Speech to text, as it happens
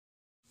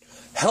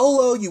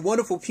Hello, you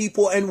wonderful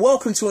people, and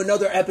welcome to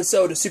another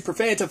episode of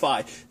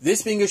Super-Fanta-Fi.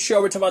 This being a show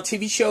where we talk about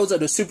TV shows of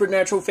the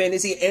supernatural,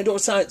 fantasy, and or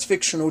science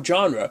fictional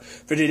genre.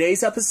 For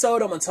today's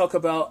episode, I'm going to talk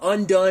about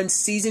Undone,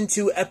 Season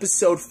 2,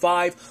 Episode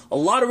 5. A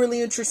lot of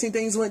really interesting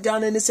things went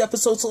down in this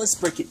episode, so let's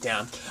break it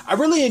down. I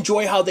really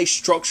enjoy how they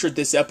structured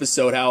this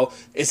episode, how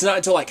it's not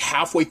until like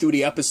halfway through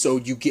the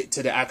episode you get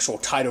to the actual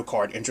title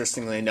card,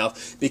 interestingly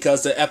enough,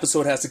 because the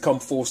episode has to come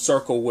full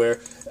circle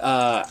where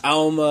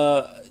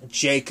Alma,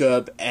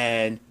 Jacob,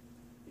 and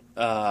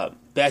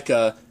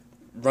Becca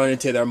run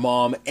into their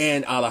mom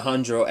and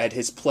Alejandro at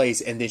his place,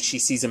 and then she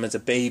sees him as a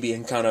baby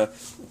and kind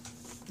of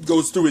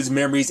goes through his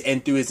memories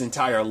and through his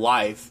entire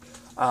life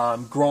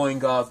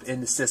growing up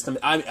in the system.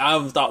 I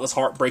thought it was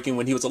heartbreaking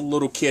when he was a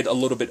little kid, a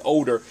little bit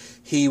older.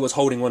 He was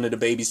holding one of the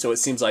babies, so it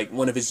seems like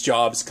one of his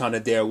jobs kind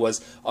of there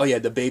was, oh yeah,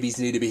 the babies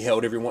need to be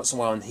held every once in a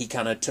while, and he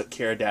kind of took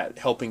care of that,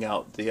 helping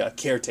out the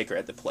caretaker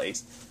at the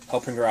place,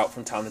 helping her out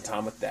from time to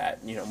time with that,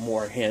 you know,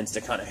 more hands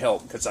to kind of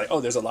help, because like,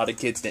 oh, there's a lot of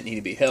kids that need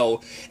to be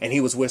held, and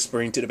he was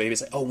whispering to the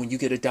babies, like, oh, when you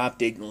get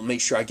adopted,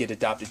 make sure I get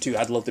adopted too,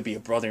 I'd love to be a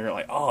brother, and you're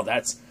like, oh,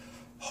 that's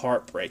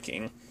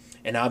heartbreaking.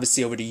 And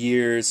obviously over the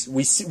years,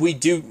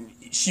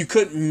 you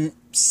couldn't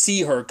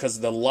see her because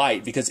of the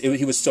light, because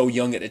he was so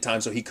young at the time,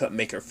 so he couldn't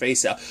make her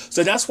face out.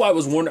 So that's why I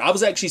was wondering, I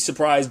was actually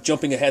surprised,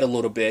 jumping ahead a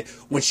little bit,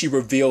 when she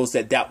reveals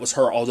that that was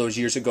her all those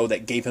years ago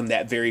that gave him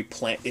that very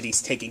plant that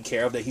he's taking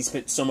care of, that he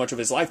spent so much of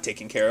his life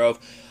taking care of.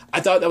 I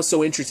thought that was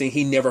so interesting.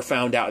 He never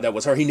found out that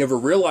was her. He never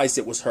realized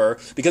it was her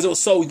because it was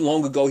so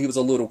long ago. He was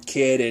a little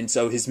kid, and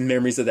so his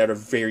memories of that are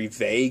very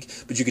vague.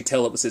 But you could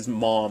tell it was his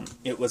mom.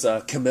 It was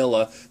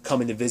Camilla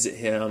coming to visit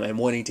him and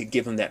wanting to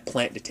give him that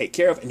plant to take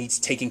care of, and he's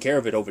taking care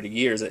of it over the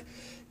years. It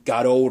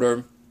got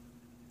older,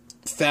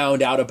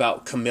 found out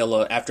about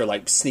Camilla after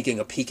like sneaking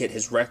a peek at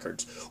his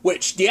records,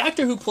 which the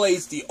actor who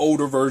plays the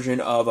older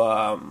version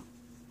of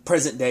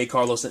present day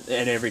Carlos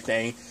and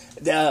everything,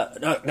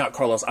 not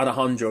Carlos,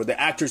 Alejandro, the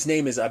actor's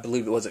name is, I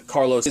believe it was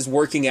Carlos, is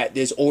working at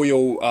this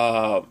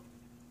oil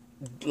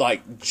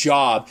like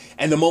job,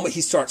 and the moment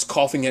he starts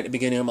coughing at the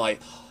beginning, I'm like,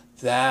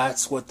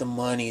 that's what the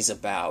money's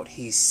about.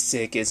 He's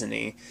sick, isn't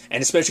he?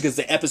 And especially because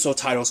the episode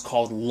title is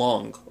called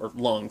Lung, or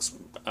Lungs.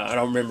 I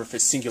don't remember if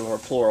it's singular or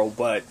plural,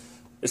 but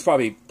it's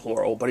probably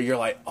plural. But you're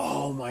like,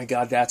 oh my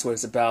god, that's what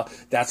it's about.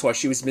 That's why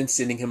she was been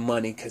sending him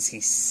money, because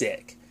he's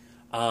sick.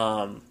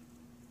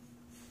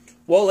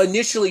 Well,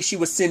 initially she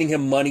was sending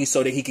him money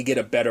so that he could get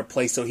a better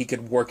place, so he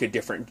could work a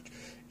different...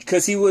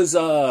 Because he was...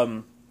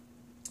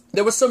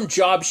 there was some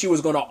job she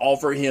was going to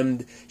offer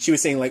him. She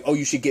was saying, like, oh,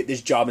 you should get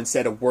this job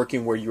instead of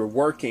working where you're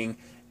working.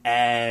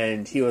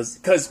 And he was...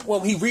 Because, well,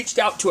 he reached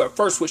out to her at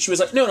first, which she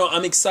was like, no,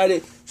 I'm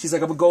excited. She's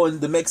like, I'm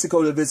going to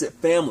Mexico to visit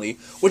family.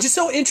 Which is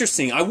so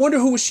interesting. I wonder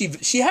who was she...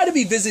 She had to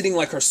be visiting,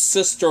 like, her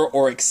sister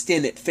or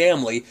extended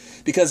family.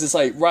 Because it's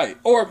like, right.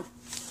 Or,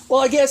 well,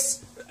 I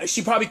guess...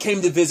 She probably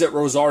came to visit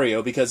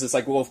Rosario, because it's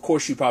like, well, of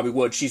course she probably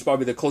would. She's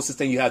probably the closest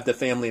thing you have to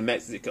family in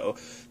Mexico.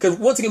 Because,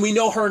 once again, we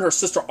know her and her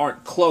sister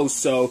aren't close,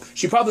 so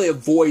she probably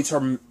avoids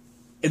her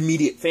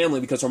immediate family,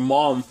 because her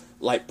mom,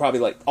 like,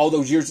 probably, like, all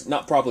those years,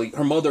 not probably,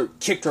 her mother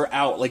kicked her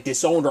out, like,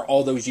 disowned her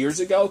all those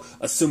years ago,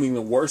 assuming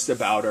the worst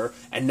about her,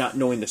 and not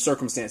knowing the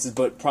circumstances.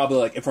 But probably,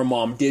 like, if her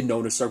mom did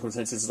know the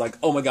circumstances, it's like,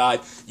 oh my god,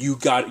 you're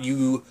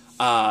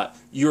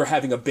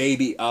having a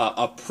baby,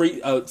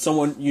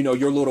 someone, you know,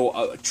 your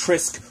little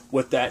tryst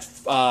with that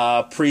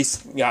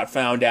priest got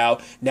found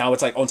out. Now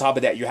it's like, on top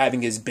of that, you're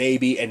having his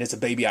baby, and it's a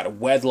baby out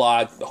of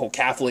wedlock, the whole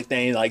Catholic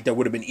thing. Like, there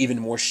would have been even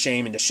more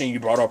shame, and the shame you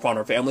brought upon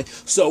her family.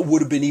 So it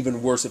would have been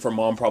even worse if her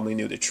mom probably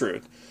knew the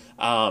truth.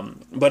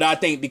 But I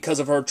think because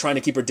of her trying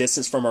to keep her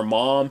distance from her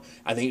mom,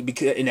 I think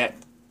because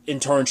in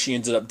turn, she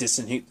ended up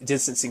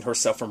distancing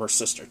herself from her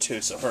sister,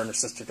 too. So her and her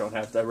sister don't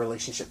have the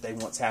relationship they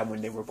once had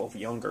when they were both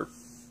younger.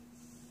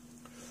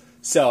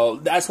 So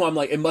that's why I'm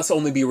like, it must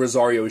only be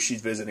Rosario she's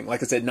visiting.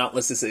 Like I said, not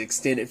unless it's an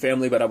extended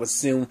family, but I would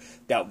assume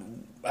that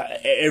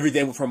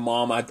everything with her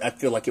mom, I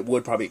feel like it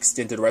would probably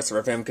extend to the rest of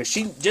her family. Because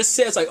she just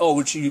says, like,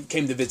 oh, she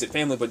came to visit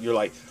family, but you're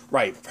like,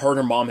 right, her and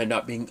her mom had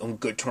not been on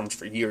good terms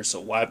for years,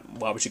 so why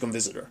would she come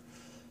visit her?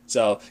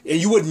 So,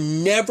 and you would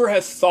never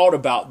have thought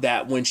about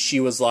that when she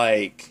was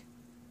like...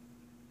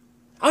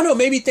 I don't know,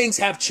 maybe things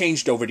have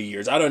changed over the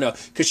years. I don't know.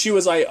 Because she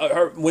was like,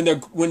 when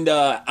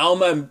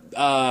Alma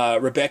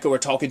and Rebecca were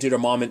talking to their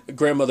mom and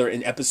grandmother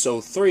in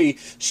episode 3,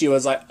 she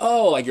was like,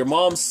 oh, like, your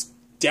mom's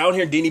down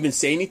here, didn't even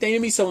say anything to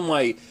me. So I'm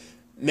like,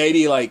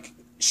 maybe, like,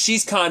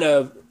 she's kind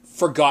of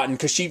forgotten,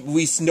 because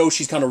we know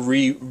she's kind of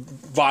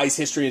revised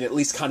history and at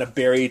least kind of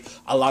buried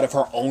a lot of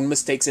her own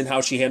mistakes in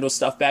how she handled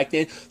stuff back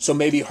then. So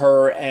maybe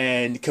her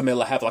and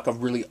Camilla have like a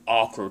really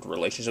awkward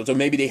relationship. So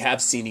maybe they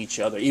have seen each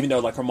other, even though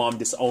like her mom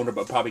disowned her,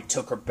 but probably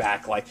took her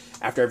back like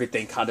after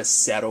everything kind of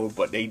settled.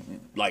 But they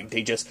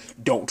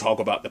just don't talk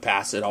about the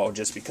past at all,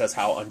 just because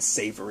how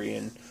unsavory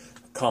and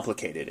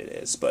complicated it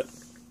is. But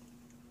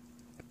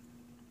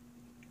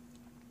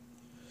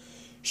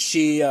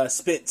she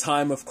spent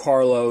time with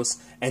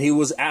Carlos, and he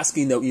was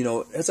asking, though, you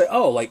know, it's like,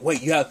 oh, like,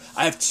 wait, I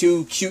have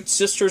two cute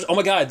sisters. Oh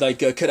my god, like,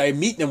 could I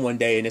meet them one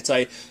day? And it's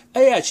like,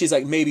 oh yeah, she's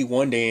like, maybe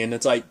one day. And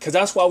it's like, because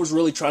that's what I was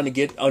really trying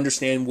to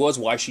understand was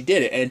why she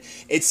did it. And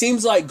it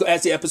seems like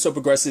as the episode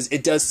progresses,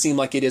 it does seem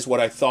like it is what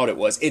I thought it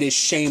was. It is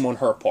shame on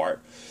her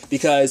part,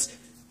 because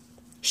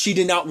she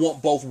did not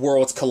want both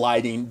worlds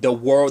colliding. The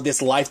world,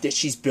 this life that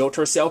she's built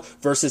herself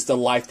versus the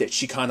life that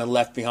she kind of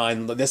left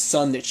behind, the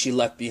son that she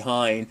left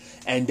behind,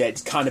 and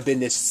that's kind of been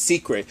this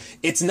secret.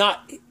 It's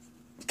not,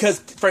 because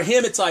for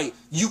him, it's like,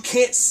 you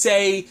can't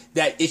say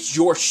that it's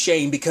your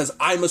shame because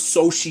I'm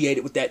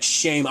associated with that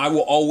shame. I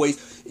will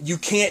always, you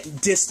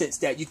can't distance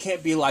that. You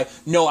can't be like,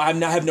 no, I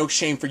have no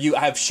shame for you.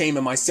 I have shame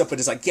in myself. But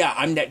it's like, yeah,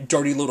 I'm that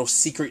dirty little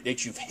secret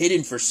that you've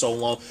hidden for so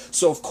long.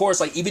 So of course,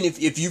 like, even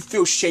if you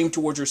feel shame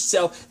towards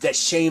yourself, that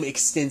shame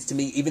extends to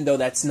me, even though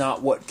that's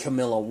not what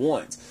Camilla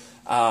wants.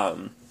 But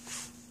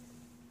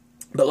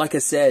like I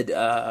said,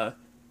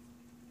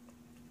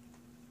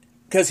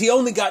 because he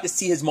only got to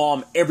see his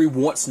mom every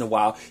once in a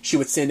while. She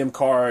would send him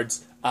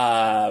cards,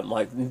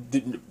 like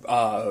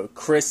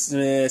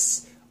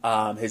Christmas,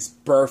 his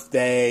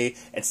birthday,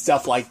 and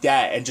stuff like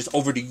that. And just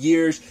over the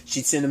years,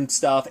 she'd send him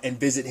stuff and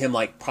visit him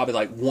like probably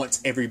like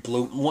once in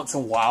a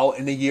while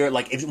in the year,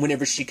 like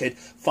whenever she could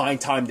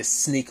find time to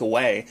sneak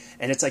away.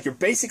 And it's like, you're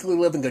basically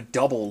living a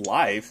double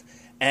life.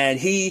 And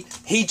he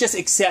just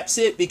accepts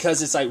it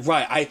because it's like,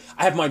 right, I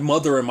have my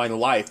mother in my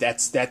life.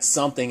 That's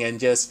something, and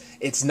just,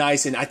 it's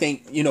nice. And I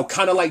think, you know,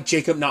 kind of like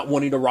Jacob not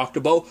wanting to rock the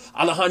boat,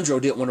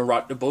 Alejandro didn't want to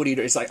rock the boat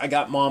either. It's like, I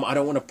got mom, I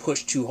don't want to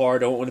push too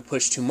hard, I don't want to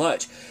push too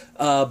much.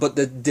 But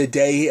the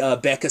day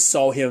Becca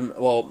saw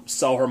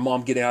her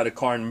mom getting out of the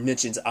car and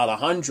mentions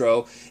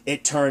Alejandro,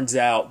 it turns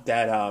out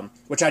that,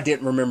 which I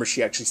didn't remember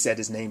she actually said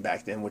his name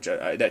back then, which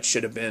that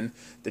should have been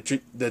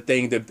the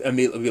thing to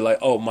immediately be like,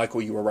 oh,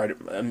 Michael, you were right.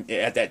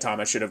 At that time,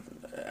 I should have,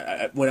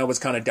 when I was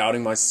kind of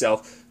doubting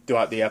myself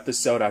throughout the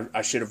episode,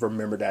 I should have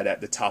remembered that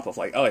at the top of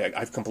like, oh yeah,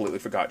 I completely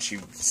forgot she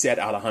said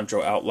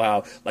Alejandro out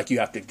loud, like, you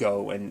have to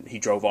go, and he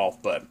drove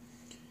off. But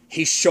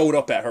he showed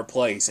up at her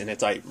place, and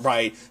it's like,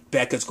 right,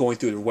 Becca's going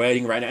through the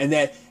wedding right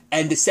now.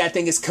 And the sad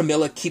thing is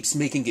Camilla keeps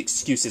making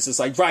excuses. It's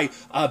like, right,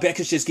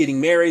 Becca's just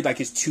getting married,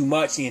 like, it's too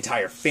much, the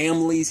entire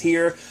family's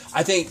here.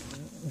 I think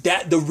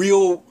that the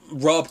real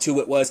rub to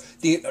it was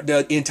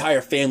the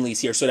entire family's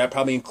here, so that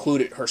probably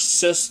included her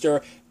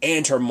sister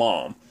and her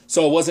mom.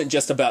 So it wasn't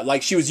just about,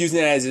 like, she was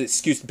using that as an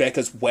excuse,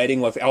 Becca's wedding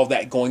with all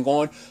that going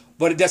on.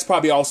 But that's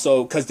probably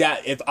also because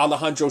that if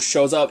Alejandro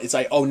shows up, it's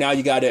like, oh, now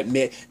you got to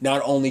admit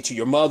not only to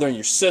your mother and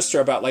your sister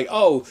about like,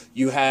 oh,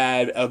 you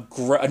had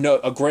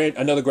another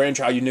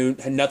grandchild you knew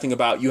nothing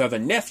about. You have a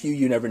nephew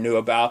you never knew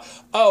about.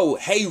 Oh,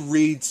 hey,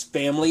 Reed's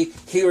family,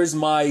 here's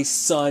my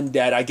son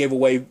that I gave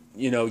away,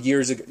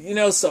 years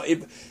ago. So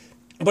it.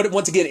 But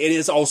once again, it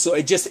is also,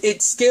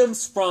 it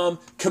stems from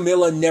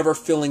Camilla never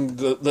feeling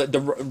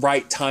the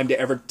right time to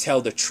ever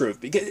tell the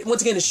truth. Because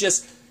once again, it's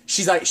just,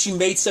 she's like, she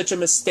made such a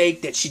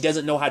mistake that she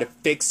doesn't know how to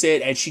fix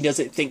it, and she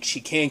doesn't think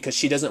she can because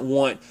she doesn't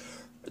want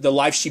the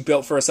life she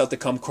built for herself to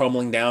come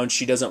crumbling down.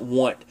 She doesn't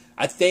want,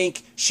 I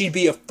think she'd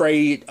be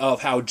afraid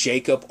of how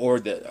Jacob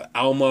or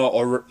Alma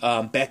or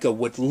Becca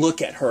would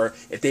look at her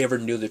if they ever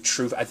knew the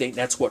truth. I think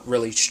that's what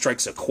really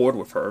strikes a chord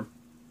with her.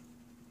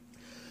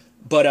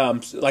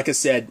 But like I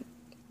said,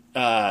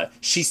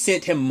 she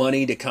sent him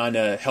money to kind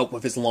of help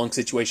with his lung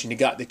situation. He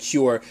got the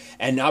cure,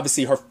 and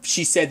obviously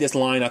she said this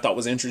line I thought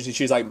was interesting.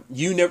 She was like,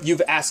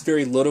 "You've asked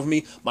very little of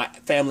me. My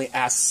family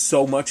asked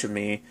so much of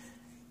me."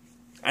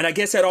 And I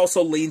guess that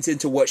also leans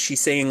into what she's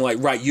saying, like,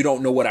 right, you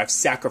don't know what I've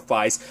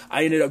sacrificed.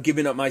 I ended up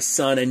giving up my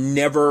son and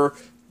never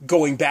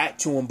going back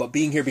to him, but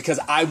being here because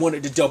I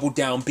wanted to double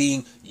down,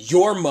 being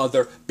your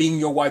mother, being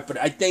your wife. But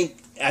I think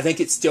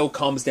it still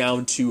comes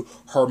down to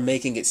her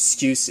making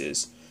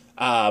excuses.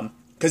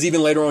 Because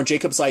even later on,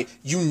 Jacob's like,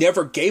 you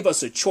never gave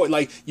us a choice.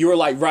 Like, you were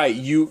like, right,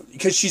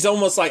 because she's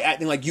almost like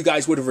acting like you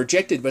guys would have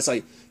rejected, but it's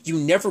like, you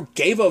never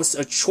gave us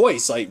a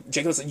choice. Like,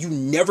 Jacob's like, you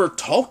never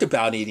talked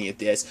about any of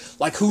this.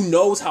 Like, who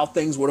knows how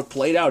things would have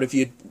played out if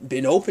you'd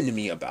been open to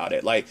me about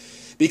it. Like,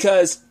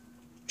 because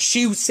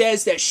she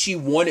says that she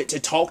wanted to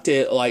talk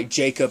to, like,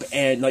 Jacob,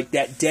 and, like,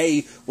 that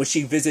day when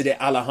she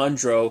visited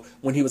Alejandro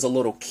when he was a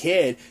little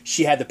kid,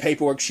 she had the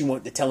paperwork. She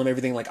wanted to tell him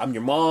everything, like, I'm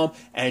your mom,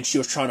 and she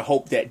was trying to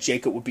hope that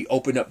Jacob would be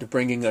open up to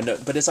bringing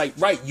another. But it's like,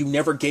 right, you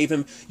never gave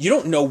him, you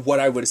don't know what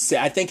I would have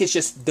said. I think it's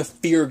just the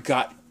fear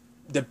got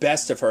the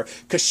best of her,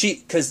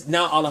 because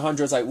now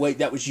Alejandro's like, wait,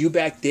 that was you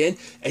back then,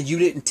 and you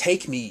didn't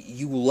take me,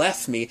 you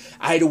left me.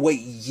 I had to wait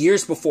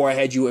years before I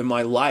had you in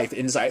my life,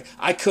 and it's like,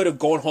 I could have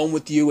gone home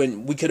with you,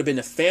 and we could have been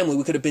a family,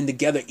 we could have been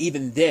together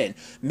even then.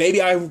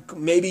 Maybe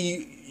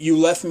you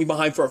left me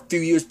behind for a few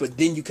years, but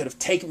then you could have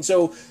taken.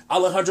 So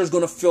Alejandro's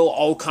going to feel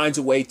all kinds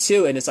of way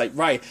too, and it's like,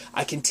 right,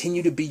 I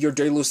continue to be your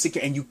dirty little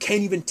secret, and you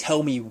can't even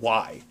tell me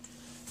why.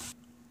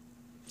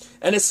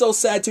 And it's so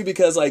sad too,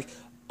 because like,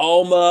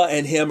 Alma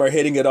and him are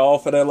hitting it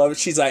off, and I love it.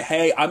 She's like,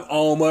 hey, I'm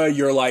Alma,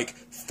 your, like,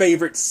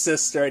 favorite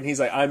sister. And he's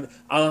like, I'm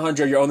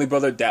Alejandro, your only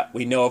brother that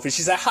we know of. And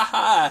she's like,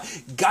 ha,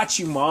 got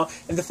you, Mom.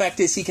 And the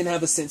fact is, he can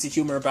have a sense of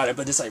humor about it,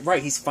 but it's like,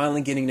 right, he's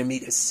finally getting to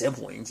meet his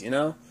siblings,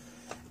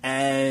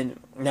 And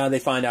now they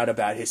find out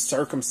about his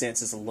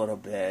circumstances a little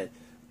bit.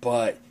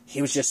 but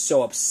he was just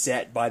so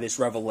upset by this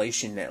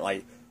revelation that,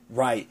 like,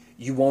 right,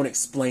 you won't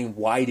explain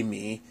why to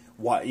me,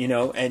 why, you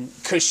know, and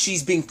because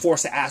she's being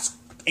forced to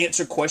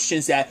answer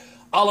questions that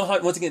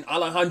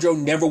Alejandro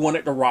never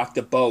wanted to rock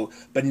the boat,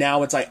 but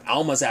now it's like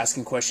Alma's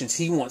asking questions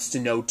he wants to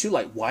know too,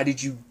 like, why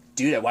did you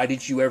do that? Why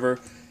did you ever?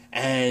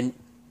 And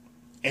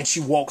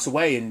she walks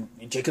away, and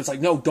Jacob's like,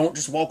 no, don't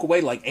just walk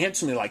away, like,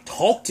 answer me, like,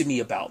 talk to me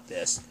about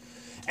this.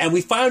 And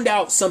we found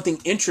out something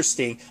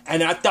interesting,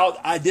 and I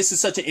thought this is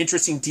such an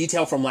interesting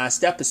detail from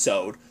last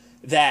episode,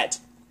 that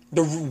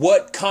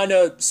what kind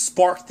of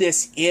sparked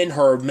this in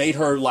her, made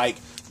her, like,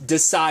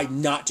 decide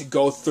not to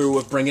go through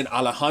with bringing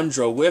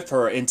Alejandro with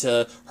her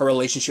into her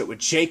relationship with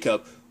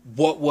Jacob.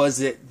 What was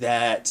it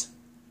that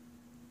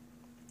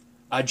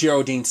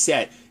Geraldine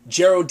said?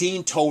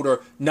 Geraldine told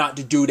her not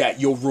to do that.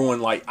 You'll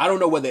ruin, like, I don't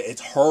know whether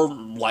it's her,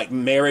 like,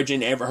 marriage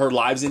and her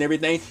lives and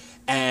everything.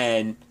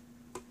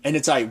 And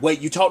it's like,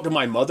 wait, you talked to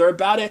my mother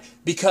about it?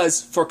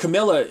 Because for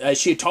Camilla,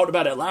 she had talked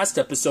about it last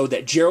episode,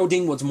 that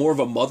Geraldine was more of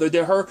a mother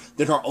to her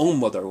than her own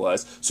mother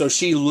was. So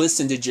she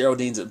listened to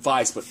Geraldine's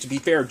advice. But to be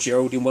fair,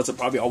 Geraldine wasn't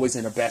probably always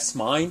in her best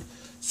mind.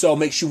 So it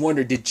makes you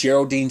wonder, did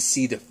Geraldine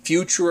see the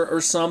future or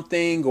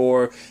something?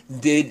 Or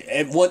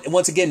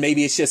once again,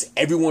 maybe it's just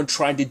everyone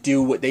trying to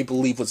do what they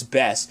believe was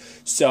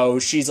best. So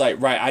she's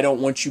like, right, I don't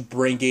want you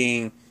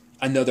bringing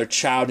another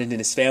child into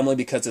this family,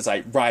 because it's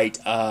like, right,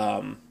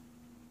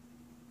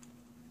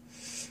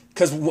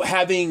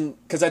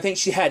 because I think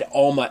she had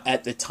Alma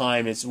at the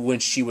time is when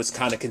she was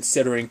kind of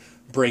considering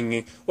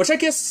bringing, which I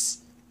guess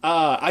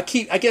I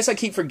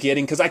keep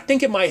forgetting, because I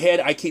think in my head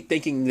I keep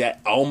thinking that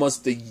Alma's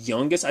the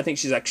youngest. I think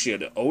she's actually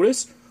the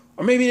oldest,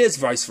 or maybe it is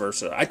vice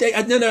versa. I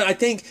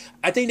think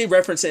they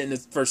reference it in the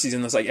first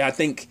season. It's like, yeah, I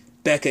think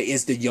Becca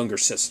is the younger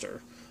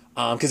sister.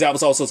 Because that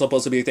was also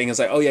supposed to be a thing. It's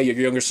like, oh yeah, your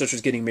younger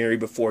sister's getting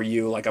married before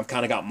you. Like, I've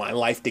kind of got my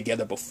life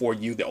together before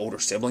you, the older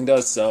sibling,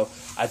 does. So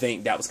I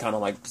think that was kind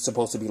of like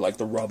supposed to be like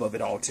the rub of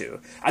it all too.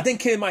 I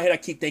think in my head I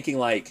keep thinking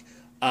like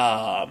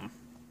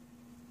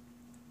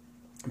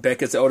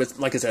Becca's the oldest.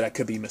 Like I said, I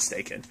could be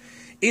mistaken.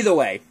 Either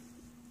way,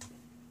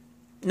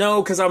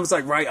 no, because I was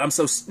like, right,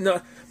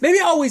 no. Maybe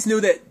I always knew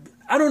that.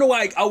 I don't know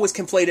why I always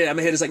conflated it in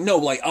my head. It's like, no,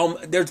 like,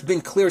 there's been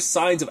clear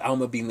signs of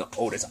Alma being the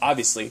oldest,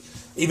 obviously.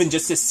 Even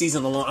just this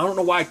season alone. I don't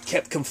know why I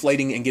kept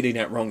conflating and getting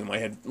that wrong in my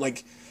head.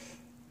 Like,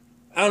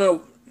 I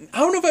don't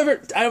know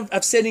if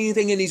I've said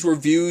anything in these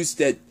reviews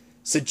that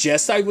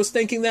suggests I was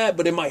thinking that,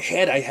 but in my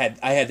head I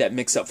had that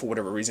mix up for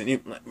whatever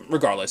reason.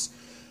 Regardless,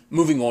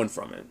 moving on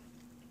from it.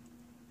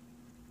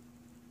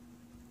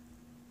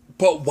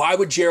 But why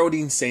would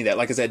Geraldine say that?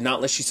 Like I said, not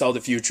unless she saw the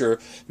future.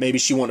 Maybe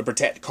she wanted to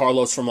protect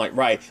Carlos from, like,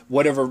 right,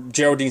 whatever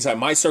Geraldine's like,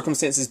 my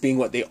circumstances being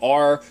what they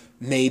are,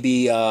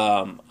 maybe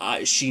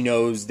she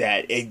knows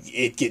that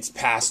it gets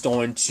passed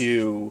on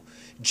to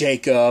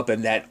Jacob,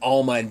 and that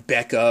Alma and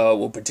Becca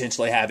will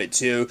potentially have it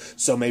too.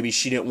 So maybe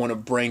she didn't want to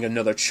bring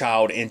another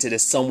child into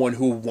this, someone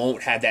who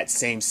won't have that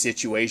same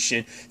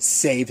situation,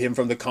 save him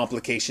from the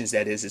complications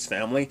that is his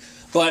family.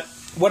 But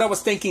what I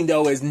was thinking,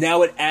 though, is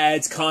now it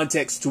adds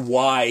context to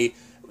why,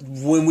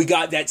 when we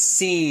got that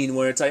scene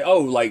where it's like,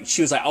 oh, like,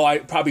 she was like, oh, I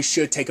probably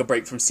should take a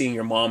break from seeing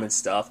your mom and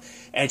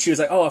stuff. And she was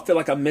like, oh, I feel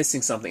like I'm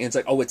missing something. And it's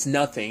like, oh, it's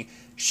nothing.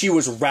 She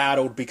was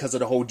rattled because of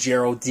the whole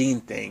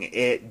Geraldine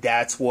thing.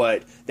 That's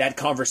what, that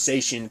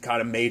conversation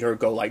kind of made her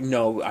go like,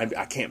 no,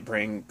 I can't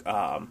bring,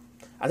 I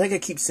think I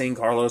keep saying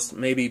Carlos.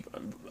 Maybe,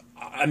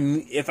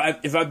 if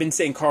I've been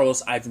saying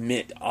Carlos, I've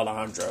meant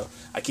Alejandro.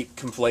 I keep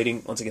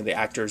conflating, once again, the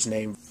actor's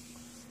name.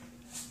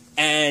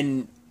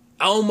 And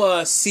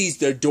Alma sees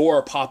the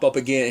door pop up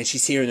again, and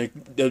she's hearing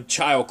the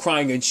child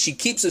crying, and she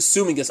keeps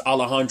assuming it's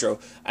Alejandro.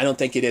 I don't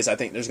think it is. I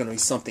think there's going to be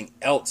something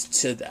else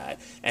to that.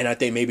 And I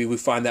think maybe we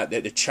find out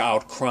that the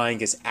child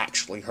crying is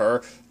actually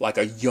her, like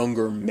a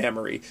younger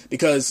memory.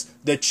 Because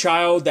the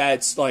child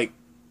that's, like,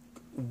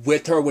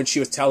 with her when she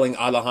was telling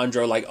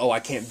Alejandro, like, oh,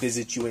 I can't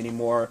visit you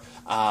anymore,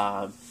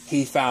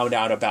 he found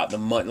out about the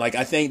money. Like,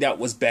 I think that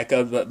was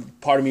Becca, but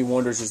part of me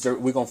wonders, is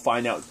we're going to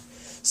find out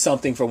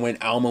something from when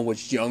Alma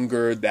was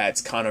younger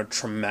that's kind of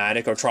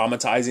traumatic or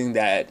traumatizing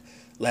that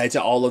led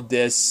to all of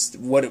this.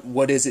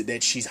 What is it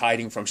that she's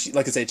hiding from?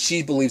 Like I said,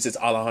 she believes it's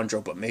Alejandro,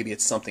 but maybe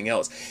it's something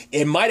else.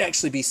 It might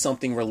actually be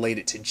something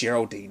related to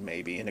Geraldine,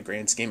 maybe, in the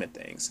grand scheme of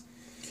things.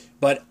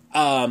 But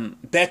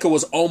Becca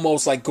was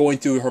almost like going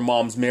through her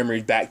mom's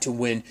memory back to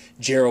when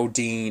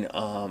Geraldine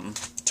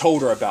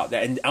told her about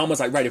that. And Alma's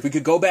like, right, if we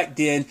could go back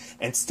then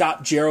and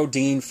stop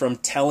Geraldine from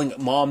telling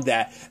mom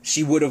that,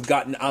 she would have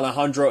gotten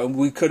Alejandro, and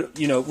we could,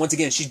 once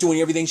again, she's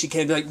doing everything she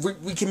can. Like,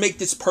 we can make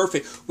this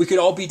perfect. We could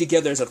all be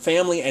together as a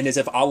family, and as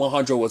if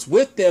Alejandro was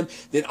with them,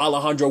 then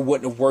Alejandro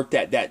wouldn't have worked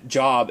at that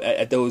job,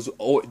 at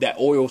that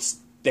oil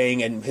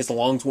thing, and his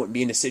lungs wouldn't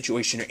be in the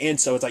situation they're in.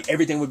 So it's like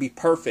everything would be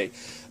perfect.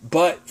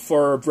 But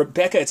for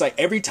Rebecca, it's like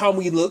every time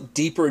we look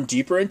deeper and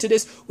deeper into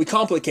this, we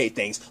complicate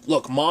things.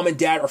 Look, mom and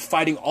dad are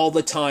fighting all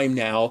the time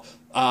now.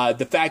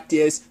 The fact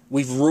is,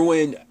 we've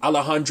ruined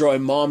Alejandro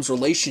and mom's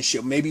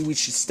relationship. Maybe we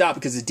should stop,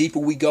 because the deeper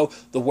we go,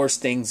 the worse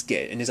things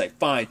get. And it's like,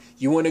 fine,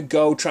 you want to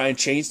go try and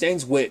change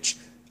things, which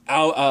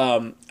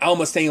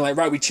Alma saying like,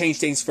 right, we changed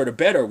things for the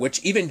better,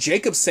 which even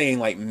Jacob's saying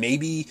like,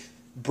 maybe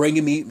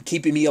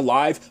keeping me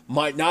alive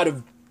might not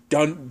have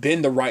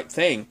been the right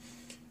thing.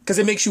 Because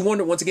it makes you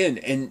wonder, once again,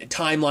 in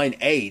timeline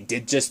A,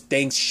 did just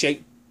things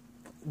shape?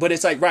 But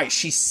it's like, right,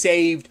 she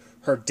saved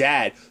her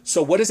dad.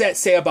 So what does that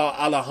say about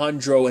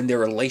Alejandro and their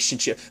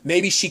relationship?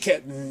 Maybe she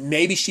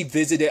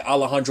visited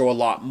Alejandro a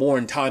lot more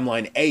in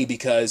timeline A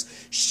because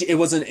it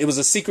was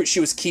a secret she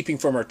was keeping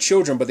from her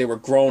children, but they were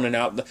grown and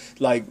out.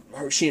 Like,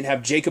 she didn't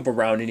have Jacob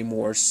around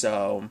anymore,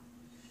 so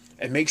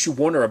it makes you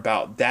wonder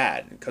about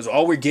that, because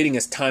all we're getting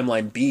is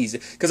timeline B's.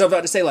 Because I was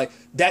about to say, like,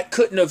 that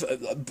couldn't have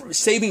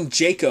saving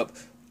Jacob.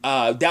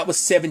 That was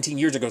 17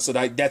 years ago, so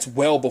that's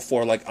well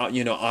before, like,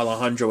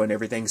 Alejandro and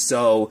everything.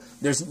 So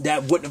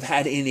that wouldn't have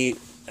had any,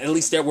 at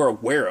least that we're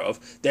aware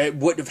of, that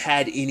wouldn't have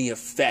had any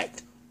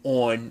effect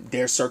on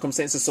their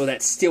circumstances. So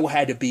that still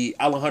had to be,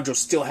 Alejandro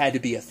still had to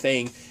be a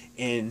thing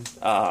in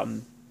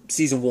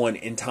season 1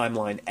 in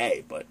timeline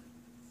A, but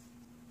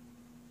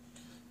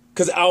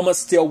because Alma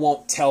still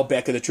won't tell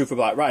Becca the truth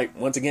about, right,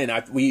 once again,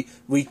 we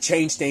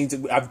changed things.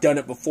 I've done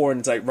it before, and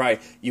it's like,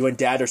 right, you and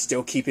Dad are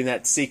still keeping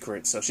that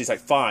secret. So she's like,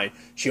 fine.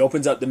 She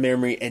opens up the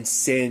memory and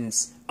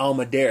sends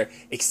Alma there,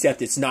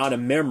 except it's not a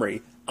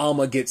memory.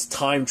 Alma gets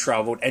time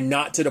traveled, and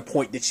not to the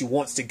point that she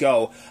wants to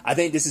go. I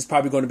think this is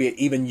probably going to be an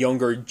even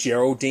younger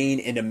Geraldine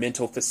in a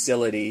mental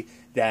facility.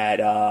 That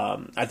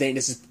I think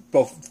this is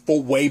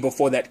way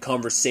before that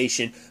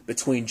conversation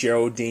between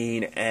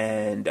Geraldine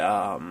and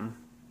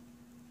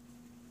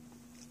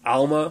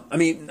Alma,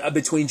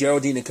 between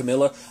Geraldine and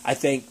Camilla. I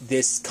think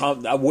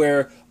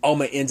where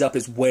Alma ends up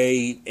is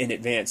way in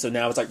advance. So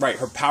now it's like, right,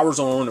 her powers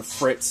are on a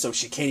fritz, so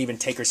she can't even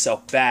take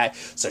herself back.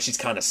 So she's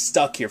kind of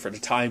stuck here for the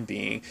time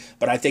being.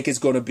 But I think it's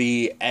going to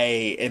be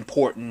a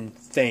important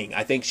thing.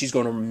 I think she's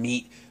going to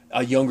meet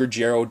a younger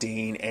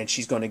Geraldine, and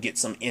she's going to get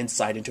some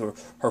insight into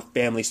her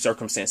family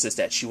circumstances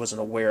that she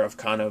wasn't aware of,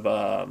 kind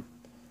of.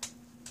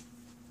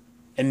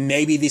 And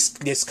maybe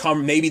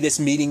this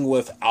meeting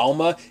with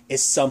Alma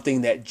is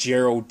something that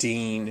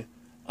Geraldine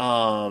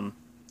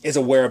is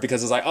aware of,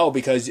 because it's like,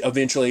 because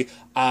eventually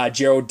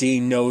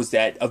Geraldine knows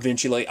that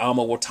eventually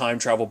Alma will time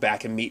travel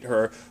back and meet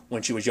her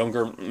when she was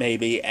younger,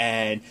 maybe,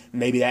 and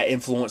maybe that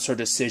influenced her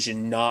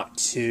decision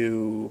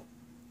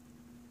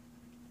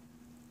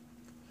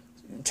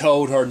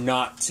told her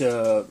not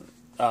to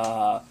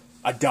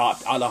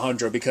adopt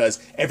Alejandro,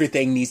 because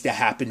everything needs to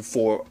happen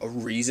for a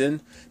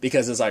reason.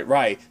 Because it's like,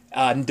 right,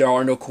 there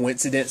are no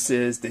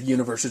coincidences. The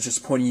universe is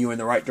just pointing you in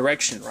the right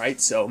direction,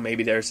 right? So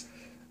maybe there's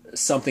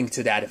something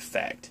to that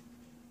effect.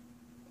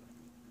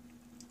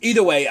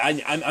 Either way,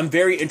 I'm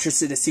very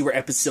interested to see where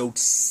episode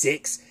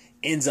 6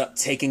 ends up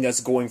taking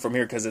us going from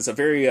here, because it's a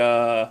very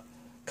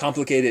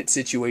complicated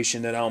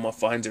situation that Alma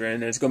finds her in.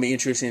 And it's going to be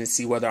interesting to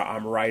see whether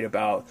I'm right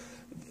about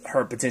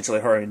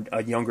potentially her and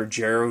a younger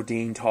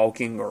Geraldine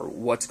talking, or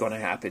what's going to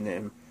happen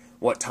and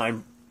what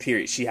time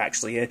period she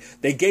actually in.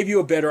 They gave you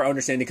a better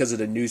understanding because of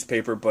the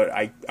newspaper, but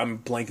I'm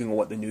blanking on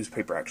what the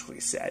newspaper actually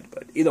said.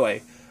 But either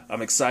way,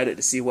 I'm excited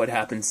to see what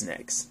happens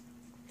next.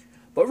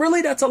 But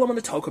really, that's all I'm going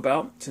to talk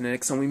about. Till the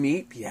next time we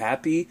meet, be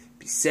happy,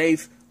 be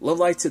safe, live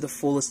life to the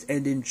fullest,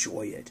 and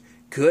enjoy it.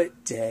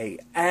 Good day,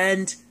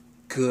 and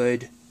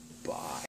goodbye.